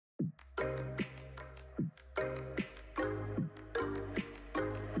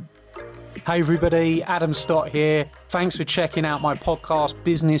Hey everybody, Adam Stott here. Thanks for checking out my podcast,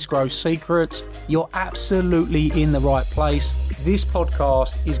 Business Growth Secrets. You're absolutely in the right place. This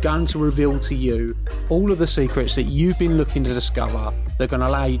podcast is going to reveal to you all of the secrets that you've been looking to discover. They're going to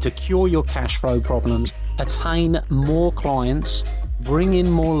allow you to cure your cash flow problems, attain more clients, bring in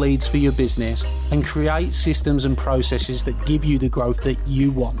more leads for your business, and create systems and processes that give you the growth that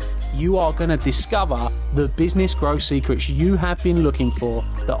you want. You are going to discover the business growth secrets you have been looking for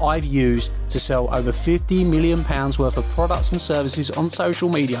that I've used to sell over £50 million worth of products and services on social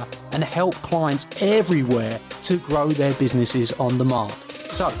media and help clients everywhere to grow their businesses on demand.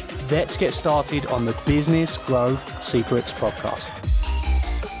 So let's get started on the Business Growth Secrets podcast.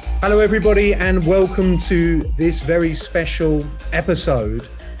 Hello everybody, and welcome to this very special episode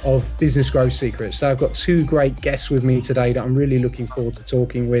of Business Growth Secrets. So I've got two great guests with me today that I'm really looking forward to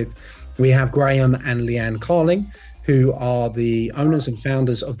talking with. We have Graeme and Leanne Carling, who are the owners and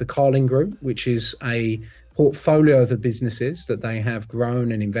founders of the Carling Group, which is a portfolio of businesses that they have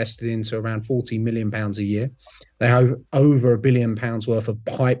grown and invested into around £40 million a year. They have over £1 billion worth of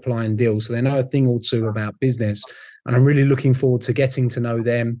pipeline deals, so they know a thing or two about business. And I'm really looking forward to getting to know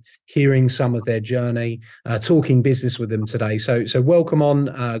them, hearing some of their journey, talking business with them today. So welcome on,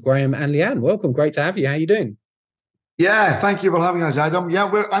 Graeme and Leanne. Welcome. Great to have you. How are you doing? Yeah, thank you for having us, Adam. Yeah,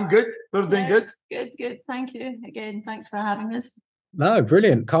 I'm good. We're doing good. Good. Thank you. Again, thanks for having us. No,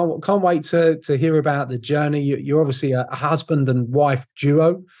 brilliant. Can't wait to hear about the journey. You're obviously a husband and wife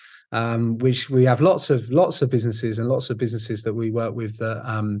duo, which we have lots of businesses and lots of businesses that we work with that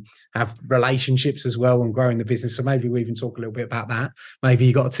have relationships as well and growing the business. So maybe we even talk a little bit about that. Maybe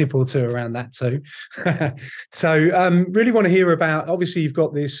you got a tip or two around that too. So really want to hear about, obviously you've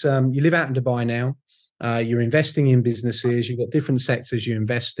got this, you live out in Dubai now. You're investing in businesses. You've got different sectors you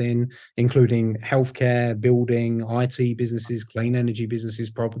invest in, including healthcare, building, IT businesses, clean energy businesses,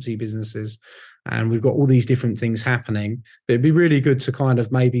 property businesses. And we've got all these different things happening. But it'd be really good to kind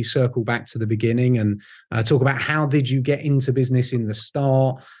of maybe circle back to the beginning and talk about how did you get into business in the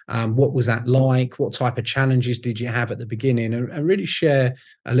start? What was that like? What type of challenges did you have at the beginning? And really share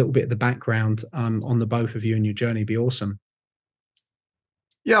a little bit of the background on the both of you and your journey. It'd be awesome.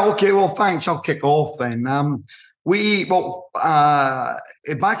 Yeah, okay. Well, thanks. I'll kick off then. Back in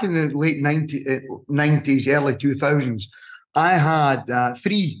the late 90s, early 2000s, I had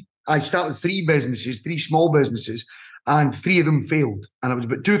I started three small businesses, and three of them failed. And it was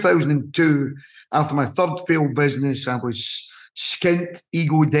about 2002, after my third failed business, I was skint,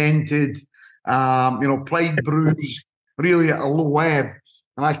 ego-dented, pride bruised, really at a low ebb.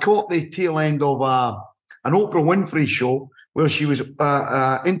 And I caught the tail end of an Oprah Winfrey show where she was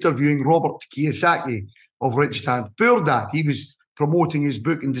interviewing Robert Kiyosaki of Rich Dad, Poor Dad. He was promoting his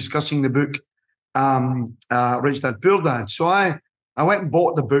book and discussing the book, Rich Dad, Poor Dad. So I went and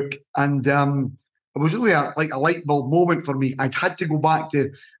bought the book, and it was really a light bulb moment for me. I'd had to go back to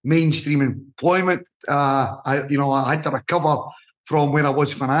mainstream employment. I had to recover from where I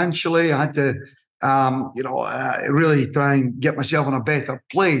was financially. I had to, really try and get myself in a better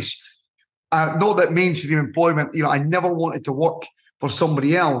place. Not that mainstream employment, I never wanted to work for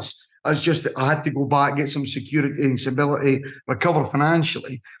somebody else. It's just that I had to go back, get some security and stability, recover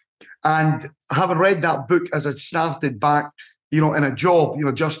financially. And having read that book as I started back, in a job,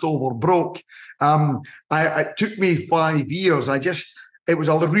 just over broke, it took me 5 years. It was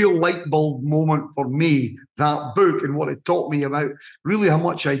a real light bulb moment for me, that book, and what it taught me about really how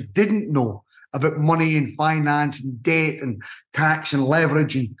much I didn't know about money and finance and debt and tax and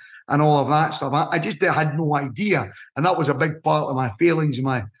leverage and all of that stuff. I just had no idea. And that was a big part of my failings in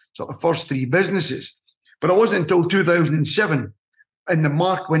my sort of first three businesses. But it wasn't until 2007, when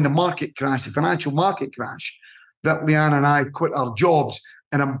the market crashed, the financial market crash, that Leanne and I quit our jobs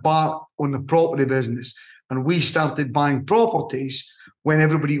and embarked on the property business. And we started buying properties when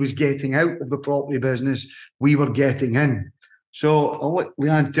everybody was getting out of the property business. We were getting in. So I'll let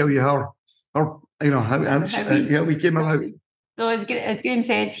Leanne tell you how we came about. So as Graeme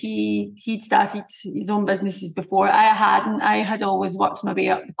said, he'd started his own businesses before. I hadn't. I had always worked my way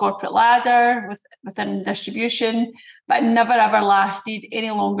up the corporate ladder within distribution, but never ever lasted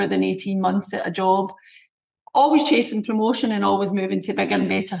any longer than 18 months at a job. Always chasing promotion and always moving to bigger and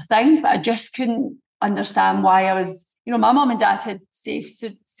better things, but I just couldn't understand why I was, my mum and dad had safe,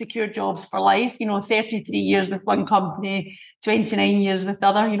 secure jobs for life, 33 years with one company, 29 years with the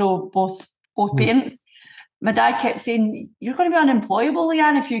other, both parents. My dad kept saying, you're going to be unemployable,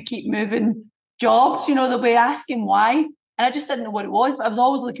 Leanne, if you keep moving jobs. They'll be asking why. And I just didn't know what it was, but I was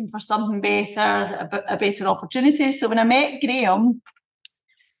always looking for something better, a better opportunity. So when I met Graeme,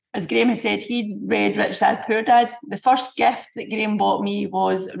 as Graeme had said, he'd read Rich Dad, Poor Dad. The first gift that Graeme bought me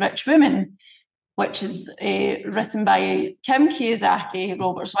was Rich Woman, which is written by Kim Kiyosaki,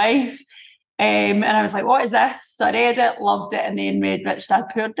 Robert's wife. And I was like, what is this? So I read it, loved it, and then read Rich Dad,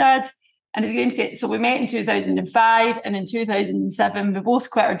 Poor Dad. And as Graeme said, so we met in 2005, and in 2007, we both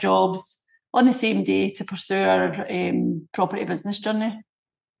quit our jobs on the same day to pursue our property business journey.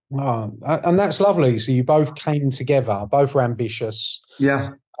 Oh, and that's lovely. So you both came together, both were ambitious. Yeah.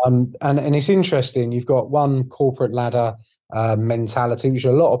 And it's interesting. You've got one corporate ladder mentality, which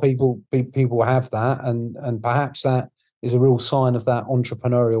a lot of people have that, and perhaps that is a real sign of that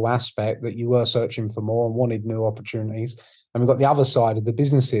entrepreneurial aspect, that you were searching for more and wanted new opportunities. And we've got the other side of the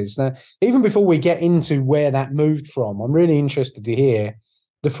businesses. Now, even before we get into where that moved from, I'm really interested to hear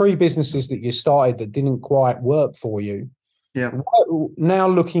the 3 businesses that you started that didn't quite work for you. Yeah. Now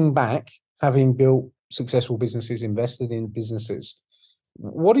looking back, having built successful businesses, invested in businesses,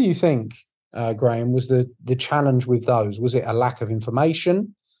 what do you think, Graeme, was the challenge with those? Was it a lack of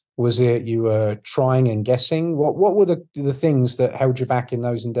information? Was it you were trying and guessing? What were the things that held you back in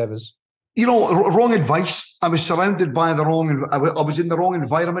those endeavors? Wrong advice. I was surrounded by the wrong. I was in the wrong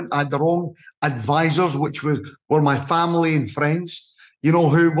environment. I had the wrong advisors, which were my family and friends.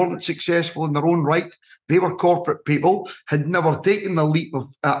 Who weren't successful in their own right. They were corporate people, had never taken the leap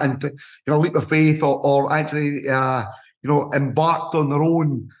of leap of faith, or actually embarked on their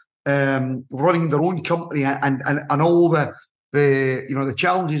own running their own company and all the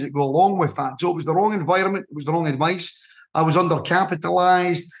challenges that go along with that. So it was the wrong environment. It was the wrong advice. I was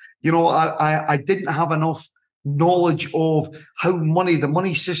undercapitalized. I didn't have enough knowledge of how the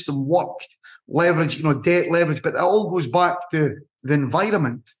money system worked, leverage, debt leverage. But it all goes back to the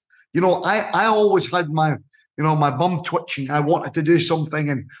environment. I always had my bum twitching. I wanted to do something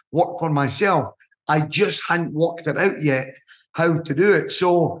and work for myself. I just hadn't worked it out yet how to do it.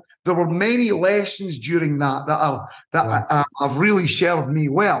 So there were many lessons during that have really served me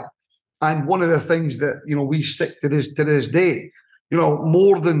well. And one of the things that we stick to this day,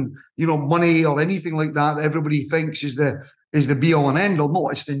 more than money or anything like that, everybody thinks is the be all and end all. No,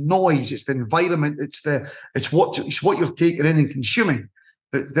 it's the noise, it's the environment, it's what you're taking in and consuming.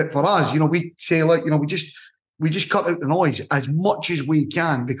 That for us, we say we just cut out the noise as much as we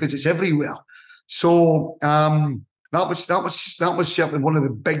can because it's everywhere. So that was certainly one of the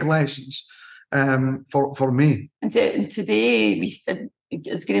big lessons for me. And today,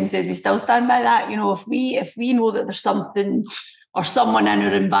 as Graeme says, we still stand by that. If we know that there's something or someone in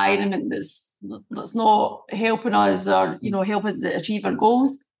our environment that's not helping us or help us achieve our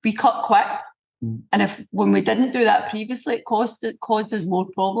goals, we cut quick. And when we didn't do that previously, it caused us more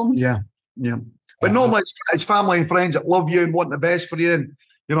problems. Yeah. But normally it's family and friends that love you and want the best for you and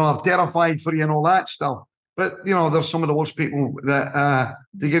are terrified for you and all that stuff. But there's some of the worst people that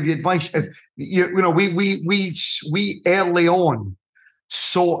they give you advice. If we early on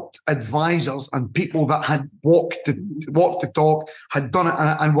sought advisors and people that had walked the talk, had done it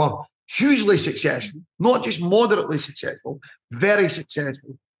and were hugely successful, not just moderately successful, very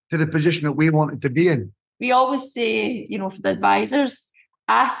successful to the position that we wanted to be in. We always say, for the advisors,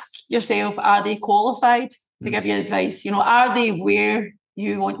 ask yourself, are they qualified to give you advice? Are they where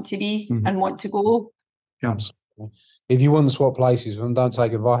you want to be and want to go? Yeah. If you want to swap places with them, don't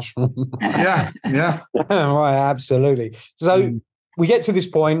take advice from them. Yeah. Right, absolutely. So we get to this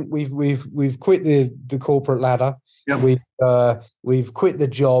point. We've quit the corporate ladder. Yep. We've quit the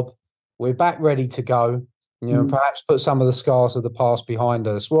job. We're back ready to go. Perhaps put some of the scars of the past behind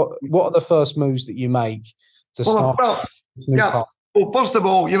us. What are the first moves that you make to start this new path? Well, first of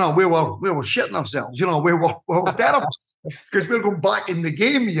all, we were shitting ourselves. We were terrible because we're going back in the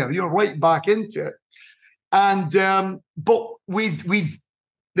game here. Right back into it. And but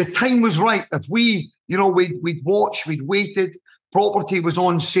the time was right. If we'd watched, we'd waited. Property was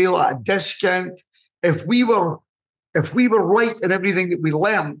on sale at a discount. If we were right in everything that we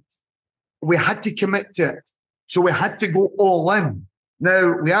learned, we had to commit to it. So we had to go all in.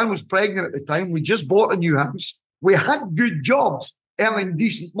 Now, Leanne was pregnant at the time. We just bought a new house. We had good jobs, earning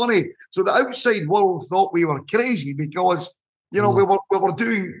decent money. So the outside world thought we were crazy because, we were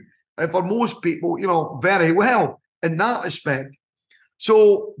doing, for most people, very well in that respect.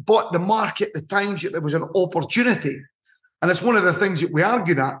 So, but the market, the times, there was an opportunity. And it's one of the things that we are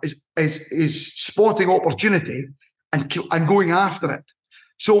good at is spotting opportunity and going after it.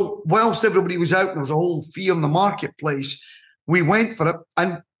 So whilst everybody was out, there was a whole fear in the marketplace, we went for it.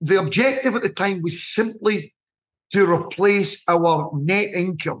 And the objective at the time was simply to replace our net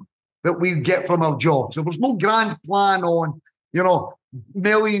income that we get from our jobs. There was no grand plan on,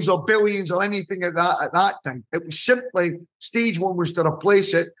 millions or billions or anything like that at that time. It was simply, stage one was to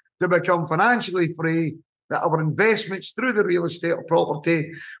replace it to become financially free, that our investments through the real estate or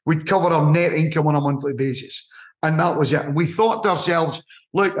property would cover our net income on a monthly basis. And that was it. And we thought to ourselves,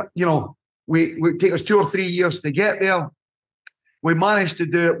 look, we take us 2 or 3 years to get there. We managed to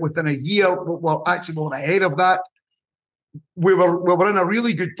do it within a year. Well, actually, we were ahead of that. We were in a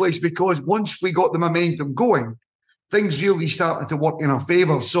really good place because once we got the momentum going, things really started to work in our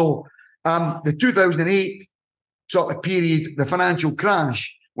favour. So the 2008 sort of period, the financial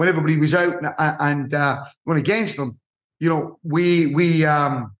crash, when everybody was out and going against them, that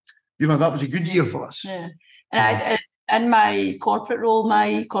was a good year for us. Yeah. And in my corporate role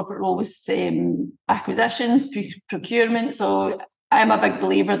was acquisitions, procurement. So I'm a big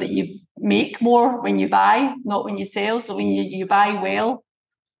believer that you make more when you buy, not when you sell. So when you buy well,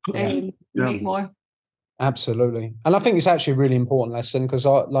 you make more. Absolutely. And I think it's actually a really important lesson because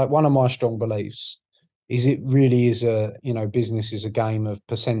one of my strong beliefs is it really is business is a game of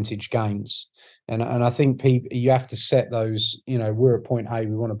percentage gains. And I think you have to set those, we're at point A,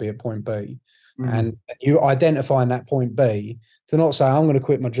 we want to be at point B. Mm-hmm. And you identifying that point B to not say, I'm going to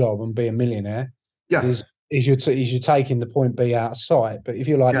quit my job and be a millionaire is you're taking the point B out of sight. But if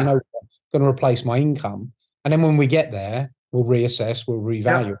you're like, I'm going to replace my income. And then when we get there, we'll reassess, we'll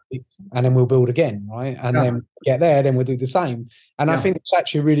revalue it, and then we'll build again, right? And then we get there, then we'll do the same. And I think it's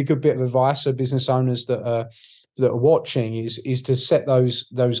actually a really good bit of advice for business owners that are watching is to set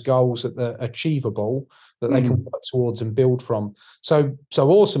those goals that are achievable, that they can work towards and build from. So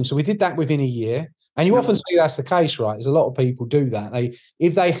awesome. So we did that within a year. And you often see that's the case, right? There's a lot of people do that.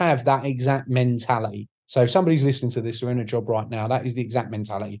 If they have that exact mentality. So if somebody's listening to this or in a job right now, that is the exact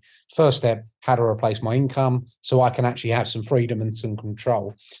mentality. First step, how to replace my income so I can actually have some freedom and some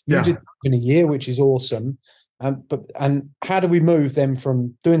control. You did that in a year, which is awesome. And how do we move them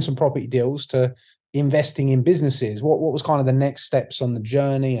from doing some property deals to investing in businesses? What was kind of the next steps on the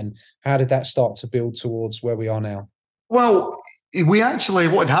journey, and how did that start to build towards where we are now? Well, what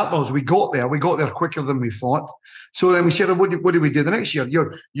had happened was we got there quicker than we thought. So then we said, what do we do the next year?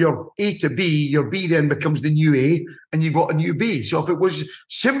 Your A to B, your B then becomes the new A, and you've got a new B. So if it was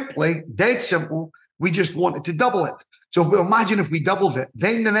dead simple, we just wanted to double it. So imagine if we doubled it,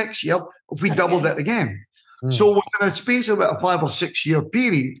 then the next year, if we doubled it again. So within a space of about a 5 or 6 year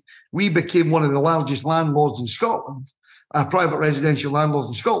period, we became one of the largest landlords in Scotland, private residential landlords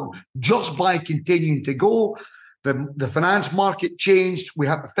in Scotland, just by continuing to go. The finance market changed. We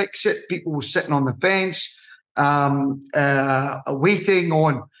had to fix it. People were sitting on the fence, waiting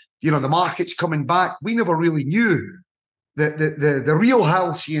on, the markets coming back. We never really knew the real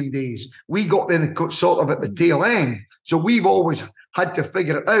halcyon days. We got in sort of at the tail end. So we've always had to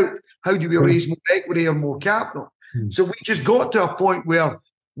figure it out. How do we raise more equity or more capital? So we just got to a point where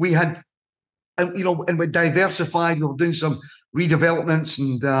we had, and we diversified. We were doing some redevelopments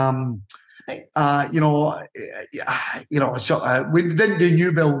and, we didn't do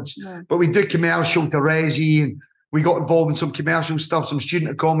new builds, but we did commercial to resi, and we got involved in some commercial stuff, some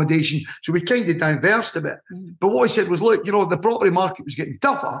student accommodation. So we kind of diversified a bit. But what I said was, look, the property market was getting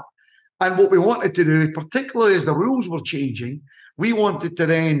tougher. And what we wanted to do, particularly as the rules were changing, we wanted to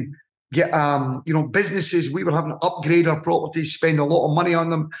then get, businesses. We were having to upgrade our properties, spend a lot of money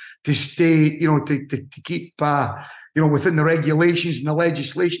on them to stay, to keep, within the regulations and the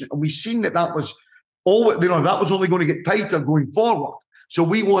legislation. And we've seen that was that was only going to get tighter going forward. So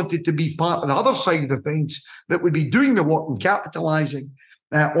we wanted to be part of the other side of the fence that would be doing the work and capitalising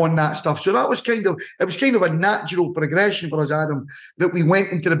on that stuff. So that was kind of a natural progression for us, Adam, that we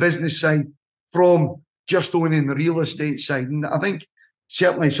went into the business side from just owning the real estate side. And I think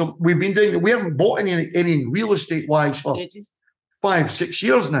certainly, so we haven't bought any real estate wise for 5-6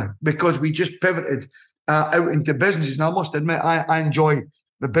 years now, because we just pivoted out into businesses. And I must admit, I enjoy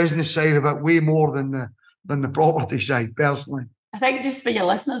the business side of it way more than the property side personally. I think just for your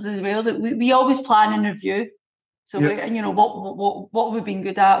listeners as well, that we always plan and review. So what have we been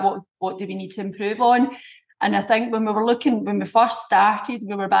good at? What do we need to improve on? And I think when we first started,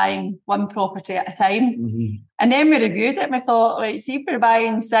 we were buying one property at a time. And then we reviewed it and we thought, right, see if we're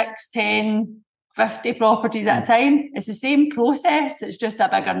buying 6, 10, 50 properties at a time, it's the same process, it's just a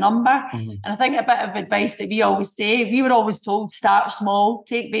bigger number. And I think a bit of advice that we always say, we were always told, start small,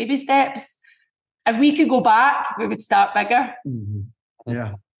 take baby steps. If we could go back, we would start bigger.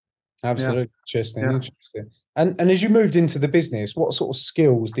 Yeah, absolutely. Interesting. And as you moved into the business, what sort of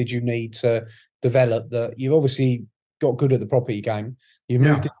skills did you need to develop? That you've obviously got good at the property game, you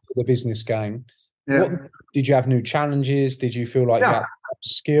moved into the business game. Did you have new challenges? Did you feel like you had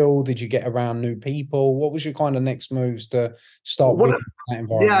skill? Did you get around new people? What was your kind of next moves to start with that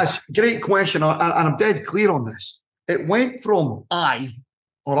environment? Yes, great question. And I'm dead clear on this. It went from I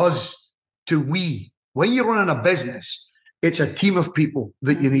or us to we. When you're running a business, it's a team of people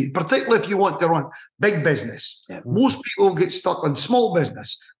that you need, particularly if you want to run big business. Yeah. Most people get stuck on small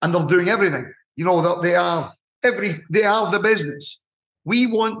business and they're doing everything. You know, that they are the business. We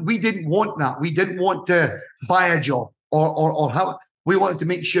didn't want that. We didn't want to buy a job or how. We wanted to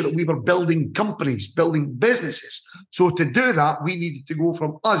make sure that we were building companies, building businesses. So to do that, we needed to go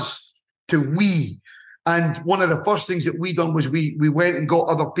from us to we. And one of the first things that we done was we went and got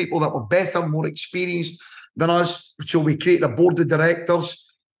other people that were better, more experienced than us. So we created a board of directors,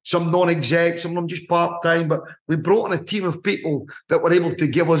 some non-exec, some of them just part-time, but we brought in a team of people that were able to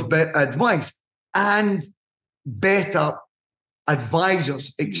give us advice and better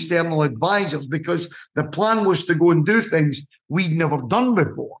advisors, external advisors, because the plan was to go and do things we'd never done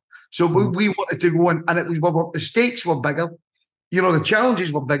before. So we wanted to go in, and the stakes were bigger, you know, the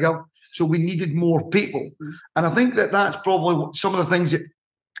challenges were bigger, so we needed more people. And I think that's probably some of the things that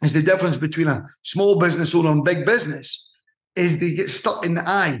is the difference between a small business owner and big business, is they get stuck in the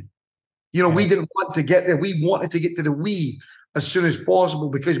I. You know, we didn't want to get there. We wanted to get to the we as soon as possible,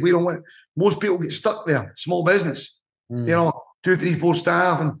 because we don't want, most people get stuck there, small business, you know, 2, 3, 4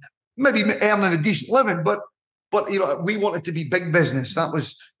 staff and maybe earning a decent living, but you know, we wanted to be big business. That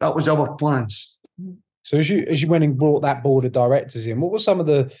was our plans. So as you went and brought that board of directors in, what were some of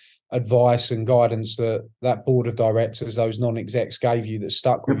the advice and guidance that board of directors, those non-execs, gave you that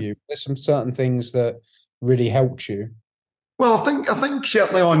stuck with you? There's some certain things that really helped you. Well, I think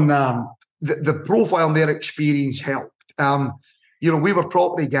certainly on the profile and their experience helped. You know, we were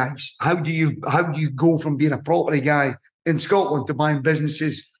property guys. How do you go from being a property guy in Scotland to buying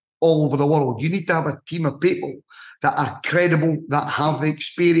businesses all over the world? You need to have a team of people that are credible, that have the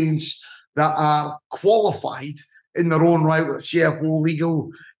experience, that are qualified in their own right, with CFO,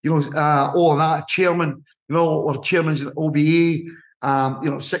 legal, you know, all of that, chairman, you know, or chairman's at OBA, you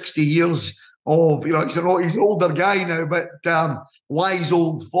know, 60 years of, you know, he's an older guy now, but wise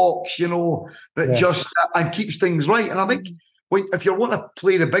old fox, you know, that just and keeps things right. And I think if you want to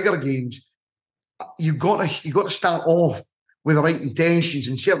play the bigger games, you got to start off with the right intentions,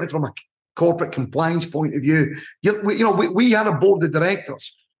 and certainly from a corporate compliance point of view, we had a board of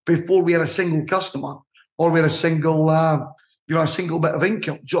directors before we had a single customer or we had a single a single bit of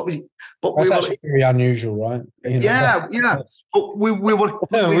income. But that's actually very unusual, right? Yeah. But we were,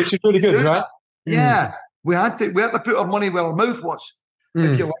 which is really good, right? Yeah, we had to put our money where our mouth was,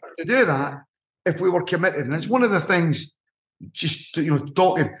 if you like, to do that, if we were committed. And it's one of the things, just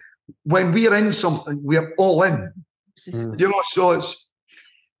talking, when we're in something, we're all in. You know, so it's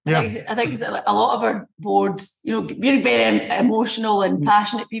I think a lot of our boards, you know, we're very emotional and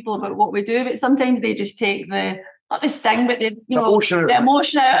passionate people about what we do, but sometimes they just take not the sting, but the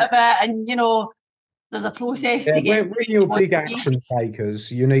emotion out of it, and you know, there's a process to get. When you're big action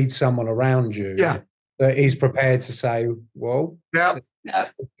takers, you need someone around you that is prepared to say, well,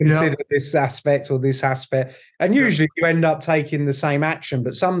 consider this aspect or this aspect. And usually you end up taking the same action,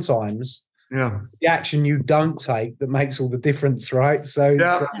 but sometimes the action you don't take that makes all the difference, right? So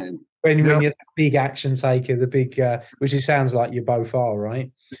when you're the big action taker, the big, which it sounds like you both are,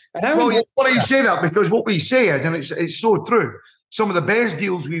 right? And funny you say that, because what we say is, and it's so true, some of the best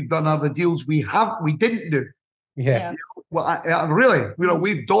deals we've done are the deals we didn't do. Yeah. Well, really, you know,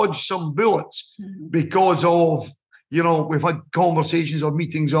 we've dodged some bullets because of, you know, we've had conversations or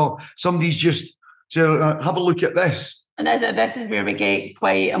meetings or somebody's just said, have a look at this. And this is where we get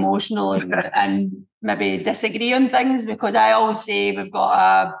quite emotional and maybe disagree on things, because I always say we've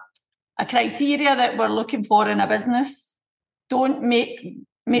got a criteria that we're looking for in a business. Don't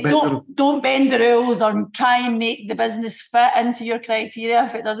don't bend the rules or try and make the business fit into your criteria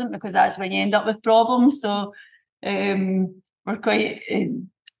if it doesn't, because that's when you end up with problems. So we're quite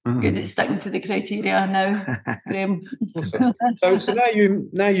good at sticking to the criteria now, Graeme. Awesome. So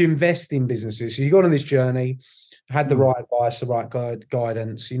now you invest in businesses. So you got on this journey, had the right advice, the right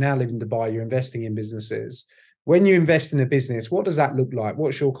guidance. You now live in Dubai. You're investing in businesses. When you invest in a business, what does that look like?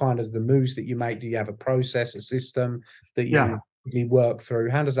 What's your kind of the moves that you make? Do you have a process, a system that you really work through?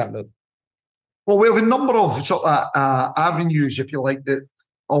 How does that look? Well, we have a number of sort of avenues, if you like,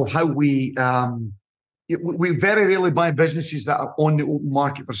 of how we very rarely buy businesses that are on the open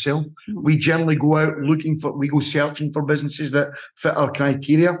market for sale. We generally go out searching for businesses that fit our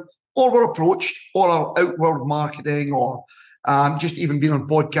criteria, or we're approached, or our outward marketing, or just even being on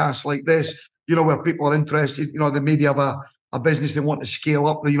podcasts like this, you know, where people are interested, you know, they maybe have a business they want to scale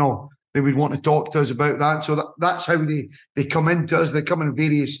up, you know, they would want to talk to us about that. So that's how they come into us. They come in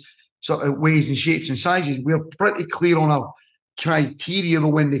various sort of ways and shapes and sizes. We're pretty clear on our criteria though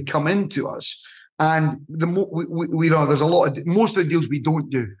when they come into us. And we know there's a lot of, most of the deals we don't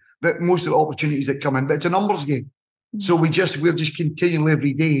do, but most of the opportunities that come in, but it's a numbers game. So we're just continually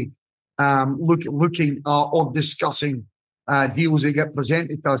every day looking or discussing deals that get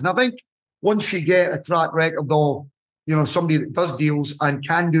presented to us. And I think once you get a track record of, somebody that does deals and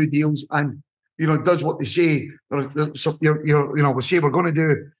can do deals and, does what they say, we say we're going to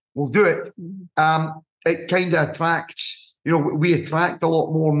do, we'll do it. It kind of attracts, we attract a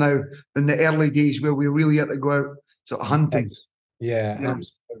lot more now than the early days where we really had to go out sort of hunting. Yeah,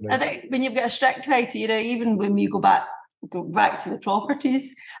 absolutely. I think when you've got a strict criteria, even when we go back to the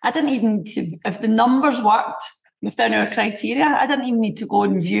properties, I didn't even need to, if the numbers worked within our criteria, I didn't even need to go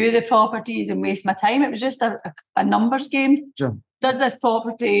and view the properties and waste my time. It was just a numbers game. Sure. Does this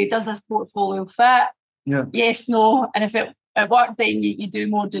portfolio fit? Yeah. Yes, no. And if it worked, then you do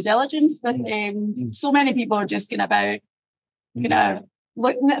more due diligence. But so many people are just going about, looking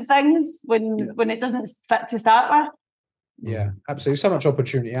at things when it doesn't fit to start with. Yeah, absolutely. So much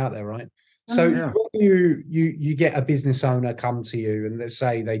opportunity out there, right? So when you get a business owner come to you and let's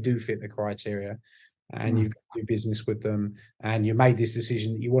say they do fit the criteria and you do business with them and you made this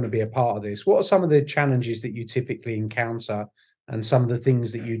decision that you want to be a part of this, what are some of the challenges that you typically encounter and some of the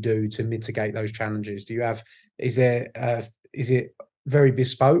things that you do to mitigate those challenges? Is it very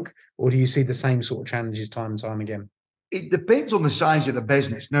bespoke, or do you see the same sort of challenges time and time again? It depends on the size of the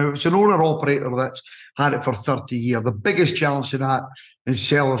business. Now, if it's an owner-operator that's had it for 30 years, the biggest challenge to that is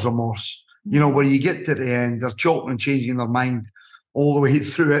seller's remorse. Where you get to the end, they're chopping and changing their mind all the way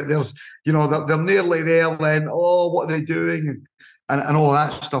through it. There's, they're nearly there then, what are they doing? And all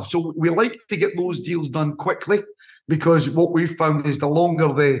of that stuff. So we like to get those deals done quickly because what we've found is the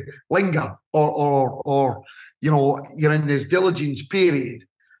longer they linger or you're in this diligence period,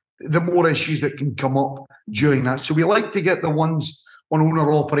 the more issues that can come up during that. So we like to get the ones on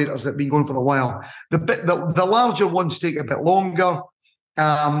owner-operators that have been going for a while. The larger ones take a bit longer.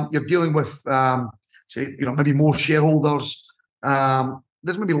 You're dealing with, maybe more shareholders.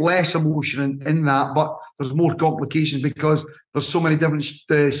 There's maybe less emotion in that, but there's more complications because there's so many different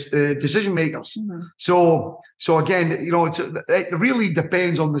decision makers. Mm-hmm. So again, it really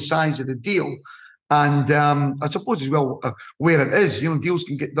depends on the size of the deal. And I suppose as well where it is. Deals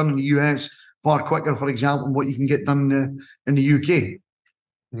can get done in the US far quicker, for example, than what you can get done in the UK.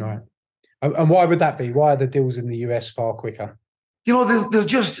 Right. And why would that be? Why are the deals in the US far quicker? They're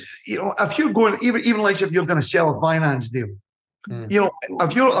just, if you're going, even like if you're going to sell a finance deal, if you're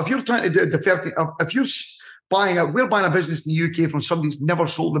trying to do if you're we're buying a business in the UK from somebody who's never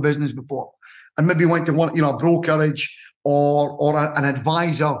sold a business before and maybe went to want, a brokerage or an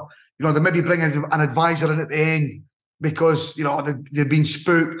advisor. They maybe bring an advisor in at the end because, they've been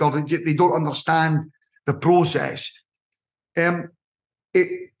spooked or they don't understand the process. It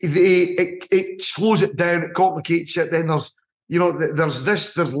slows it down, it complicates it. Then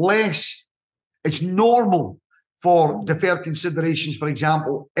there's less. It's normal for deferred considerations, for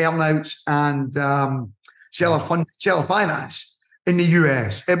example, earnouts and seller finance in the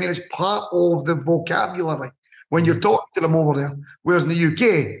US. I mean, it's part of the vocabulary when you're talking to them over there. Whereas in the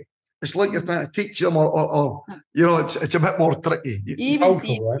UK, it's like you're trying to teach them, or it's a bit more tricky. You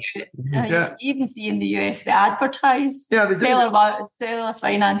even see in the US they advertise. Yeah, they do. Seller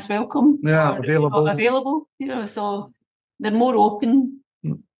finance welcome. Yeah, available. So they're more open.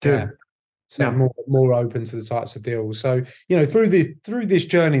 Yeah. So more open to the types of deals. So through this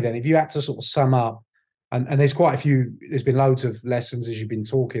journey, then, if you had to sort of sum up, and there's quite a few, there's been loads of lessons as you've been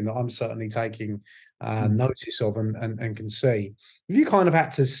talking that I'm certainly taking notice of and can see. If you kind of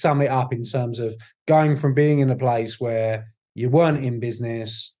had to sum it up in terms of going from being in a place where you weren't in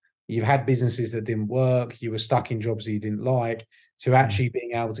business, you've had businesses that didn't work, you were stuck in jobs that you didn't like, to actually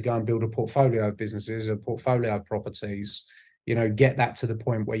being able to go and build a portfolio of businesses, a portfolio of properties, get that to the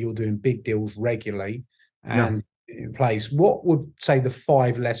point where you're doing big deals regularly and in place. What would, say, the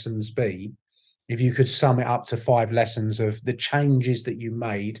 5 lessons be, if you could sum it up to 5 lessons of the changes that you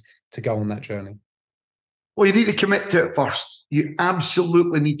made to go on that journey? Well, you need to commit to it first. You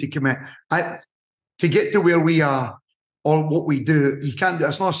absolutely need to commit. To get to where we are or what we do, you can't do it.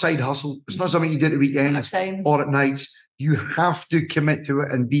 It's not a side hustle. It's not something you do at the weekends or at nights. You have to commit to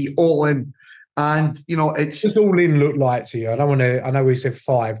it and be all in. And, it's... What does all in look like to you? I know we said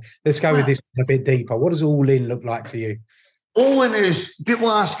 5. Let's go with this a bit deeper. What does all in look like to you? All in is, people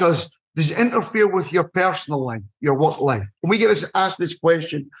ask us, does it interfere with your personal life, your work life? And we get asked this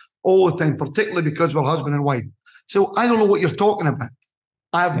question all the time, particularly because we're husband and wife. So I don't know what you're talking about.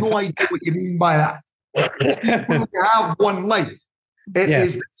 I have no idea what you mean by that. We have one life. It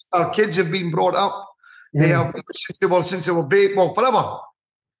is, our kids have been brought up. They have since they were baby, forever.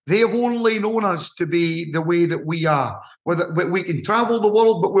 They have only known us to be the way that we are. Whether we can travel the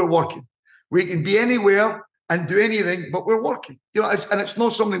world, but we're working. We can be anywhere and do anything, but we're working. And it's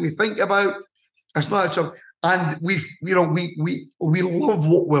not something we think about. It's not. And we love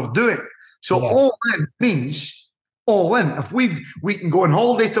what we're doing. So all in means all in. If we can go on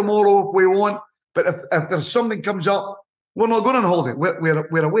holiday tomorrow if we want, but if there's something comes up, we're not going on holiday.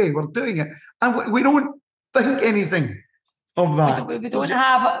 We're away. We're doing it, and we don't think anything of that.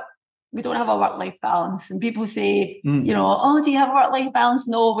 We don't have a work-life balance. And people say, oh, do you have a work-life balance?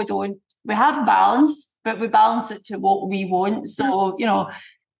 No, we don't. We have balance, but we balance it to what we want. So,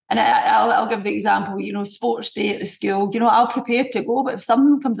 and I'll give the example, sports day at the school, I'll prepare to go, but if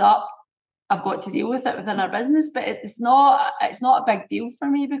something comes up, I've got to deal with it within our business. But it's not a big deal for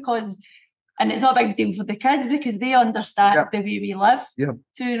me and it's not a big deal for the kids because they understand the way we live. Yeah.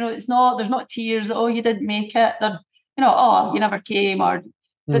 So, there's not tears, oh, you didn't make it. They're, oh, you never came, or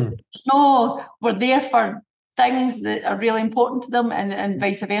we're there for things that are really important to them and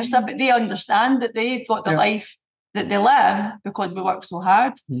vice versa. But they understand that they've got the life that they live because we work so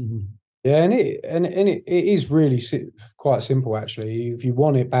hard. Mm-hmm. Yeah, and it is really quite simple actually. If you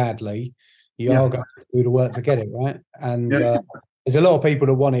want it badly, you are going to do the work to get it, right? And there's a lot of people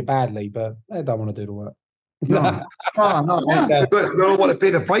that want it badly, but they don't want to do the work. No. They don't want to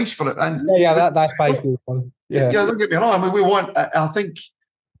pay the price for it. And that's basically don't get me wrong. I mean, we want. I think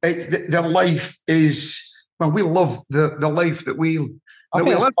the life is. Well, we love the life that we. I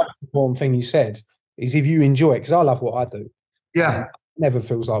think that's the important thing you said is if you enjoy it, because I love what I do. Yeah, it never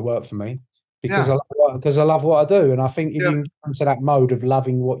feels like work for me because I love what I do, and I think if you can get into that mode of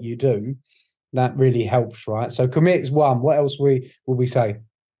loving what you do, that really helps, right? So commit is one. What else will we say?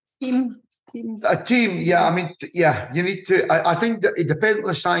 Teams. A team, I mean, you need to. I think that it depends on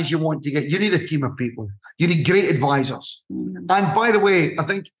the size you want to get. You need a team of people. You need great advisors. And by the way, I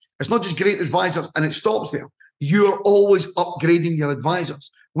think it's not just great advisors, and it stops there. You're always upgrading your advisors.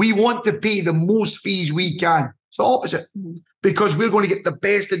 We want to pay the most fees we can. It's the opposite, because we're going to get the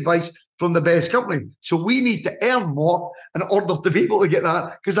best advice from the best company. So we need to earn more in order to be able to get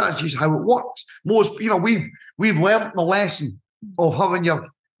that, because that's just how it works. Most, we've learned the lesson of having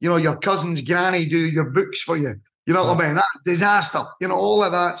your cousin's granny do your books for you. You know what I mean? That's disaster. All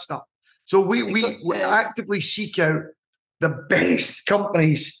of that stuff. So we actively seek out the best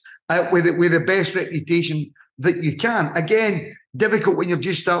companies with the best reputation that you can. Again, difficult when you've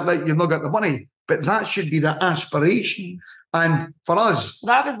just started out, you've not got the money, but that should be the aspiration. And for us,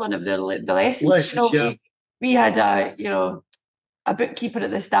 that was one of the lessons. We had a bookkeeper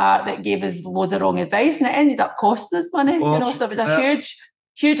at the start that gave us loads of wrong advice, and it ended up costing us money. So it was a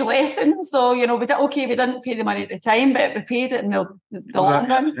huge lesson. So we didn't pay the money at the time, but we paid it in the long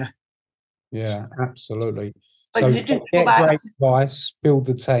run. Yeah, absolutely. But so get great advice, build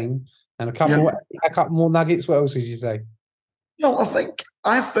the team, and a couple more nuggets. What else did you say? No, I think.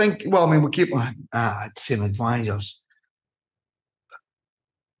 Well, I mean, we keep saying advisors.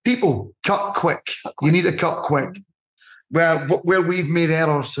 People cut quick. You need to cut quick. Where we've made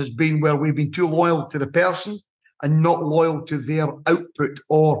errors has been where we've been too loyal to the person and not loyal to their output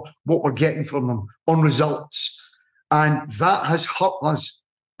or what we're getting from them on results, and that has hurt us.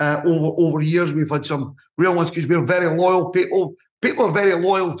 Over years, we've had some real ones because we're very loyal people. People are very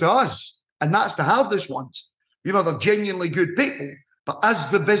loyal to us, and that's the hardest ones. They're genuinely good people. But as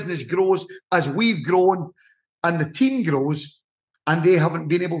the business grows, as we've grown, and the team grows, and they haven't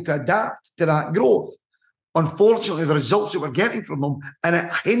been able to adapt to that growth, unfortunately, the results that we're getting from them, and it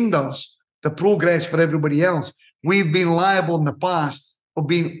hinders the progress for everybody else. We've been liable in the past of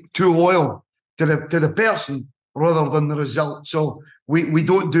being too loyal to the person rather than the result. So we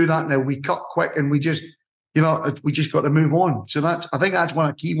don't do that now. We cut quick, and we just got to move on. So I think that's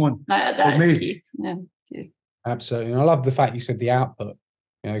one key one for me. Yeah. Absolutely. And I love the fact you said the output,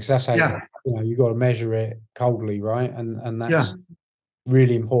 because that's how you got to measure it coldly, right? And that's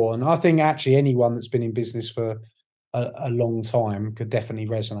really important. I think actually anyone that's been in business for a long time could definitely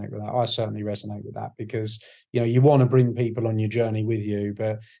resonate with that. I certainly resonate with that because, you want to bring people on your journey with you,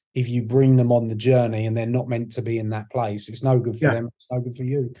 but if you bring them on the journey and they're not meant to be in that place, it's no good for them. It's no good for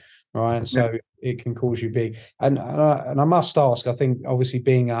you. Right. So it can cause you big. And I must ask, I think obviously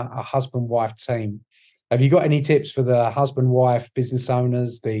being a husband-wife team, have you got any tips for the husband-wife business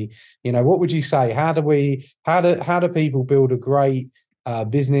owners? What would you say? How do people build a great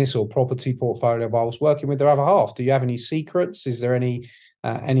business or property portfolio whilst working with their other half? Do you have any secrets? Is there any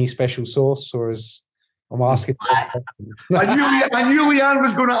special sauce, or is I'm asking? I knew Leanne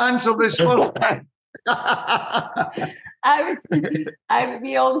was going to answer this first.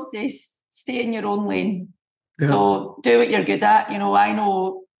 We always say stay in your own lane. Yeah. So do what you're good at. I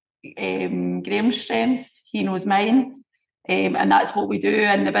know Graeme's strengths, he knows mine, and that's what we do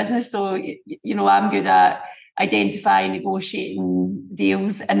in the business. So, you know, I'm good at identifying, negotiating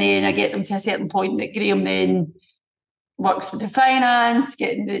deals, and then I get them to a certain point that Graeme then works with the finance,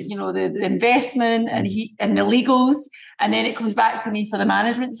 getting the, you know, the investment and the legals, and then it comes back to me for the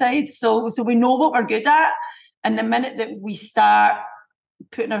management side. So we know what we're good at, and the minute that we start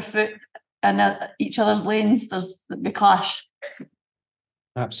putting our foot in each other's lanes, there's the clash.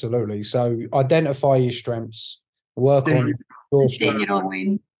 Absolutely. So identify your strengths, work on your stay in your own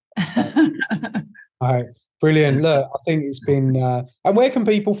lane. All right. Brilliant. Look, I think it's been, and where can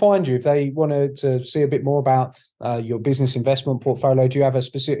people find you if they wanted to see a bit more about your business investment portfolio? Do you have a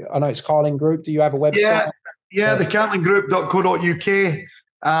specific, I know it's Carling Group. Do you have a website? Yeah, the carlinggroup.co.uk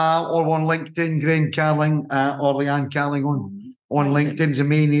or on LinkedIn, Graeme Carling or Leanne Carling on LinkedIn's the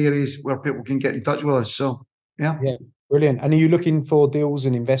main areas where people can get in touch with us. So, yeah. Brilliant. And are you looking for deals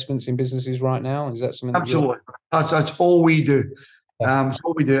and investments in businesses right now? Is that something? Absolutely. That's all we do. That's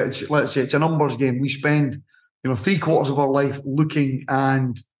all we do. Let's say it's a numbers game. We spend, 3/4 of our life looking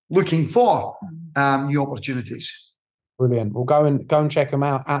for new opportunities. Brilliant. Well, go and check them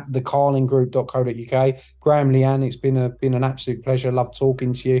out at thecarlinggroup.co.uk. Graeme, Leanne, it's been an absolute pleasure. Love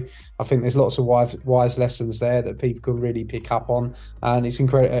talking to you. I think there's lots of wise lessons there that people can really pick up on, and it's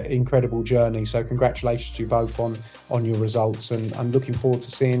incredible journey. So congratulations to you both on your results, and I'm looking forward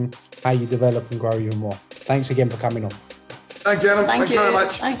to seeing how you develop and grow even more. Thanks again for coming on. Thank you, Adam. Thank you very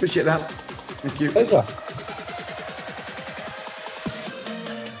much. Thanks. Appreciate that. Thank you. Pleasure.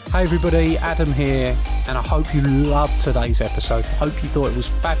 Hey everybody, Adam here, and I hope you loved today's episode. I hope you thought it was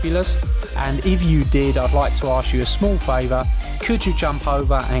fabulous, and if you did, I'd like to ask you a small favour. Could you jump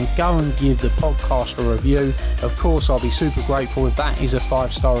over and go and give the podcast a review? Of course, I'll be super grateful if that is a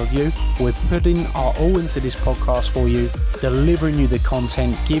 5-star review. We're putting our all into this podcast for you, delivering you the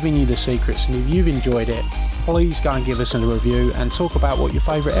content, giving you the secrets, and if you've enjoyed it, please go and give us a review and talk about what your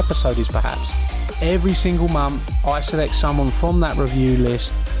favourite episode is perhaps. Every single month, I select someone from that review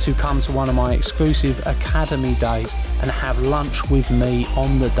list to come to one of my exclusive Academy days and have lunch with me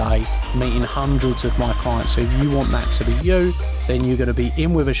on the day, meeting hundreds of my clients. So if you want that to be you, then you're going to be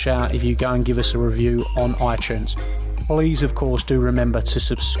in with a shout if you go and give us a review on iTunes. Please, of course, do remember to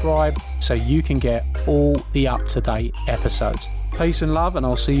subscribe so you can get all the up-to-date episodes. Peace and love, and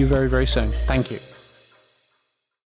I'll see you very, very soon. Thank you.